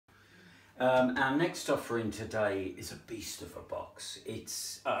Our next offering today is a beast of a box.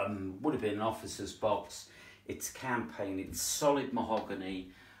 It's would have been an officer's box. It's campaign, it's solid mahogany,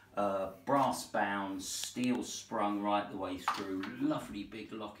 brass bound, steel sprung right the way through, lovely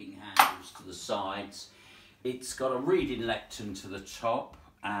big locking handles to the sides. It's got a reading lectern to the top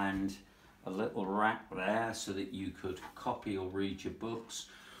and a little rack there so that you could copy or read your books.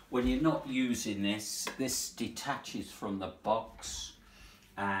 When you're not using this, this detaches from the box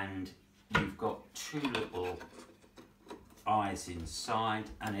and you've got two little eyes inside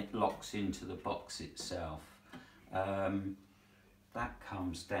and it locks into the box itself. That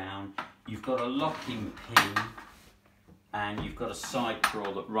comes down. You've got a locking pin and you've got a side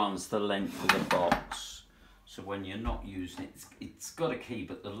drawer that runs the length of the box. So when you're not using it, it's got a key,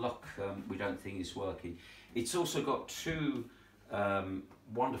 but the lock we don't think is working. It's also got two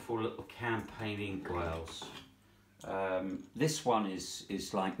wonderful little campaign inkwells. This one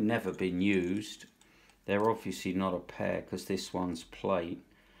is like never been used. They're obviously not a pair because this one's plate,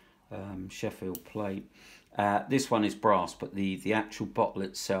 Sheffield plate. This one is brass, but the actual bottle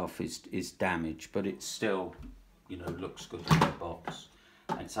itself is damaged, but it still, you know, looks good in the box.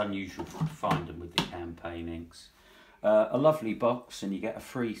 And it's unusual to find them with the campaign inks. A lovely box, and you get a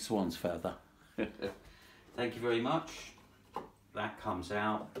free swan's feather. Thank you very much. That comes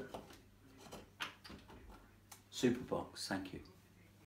out. Super box, thank you.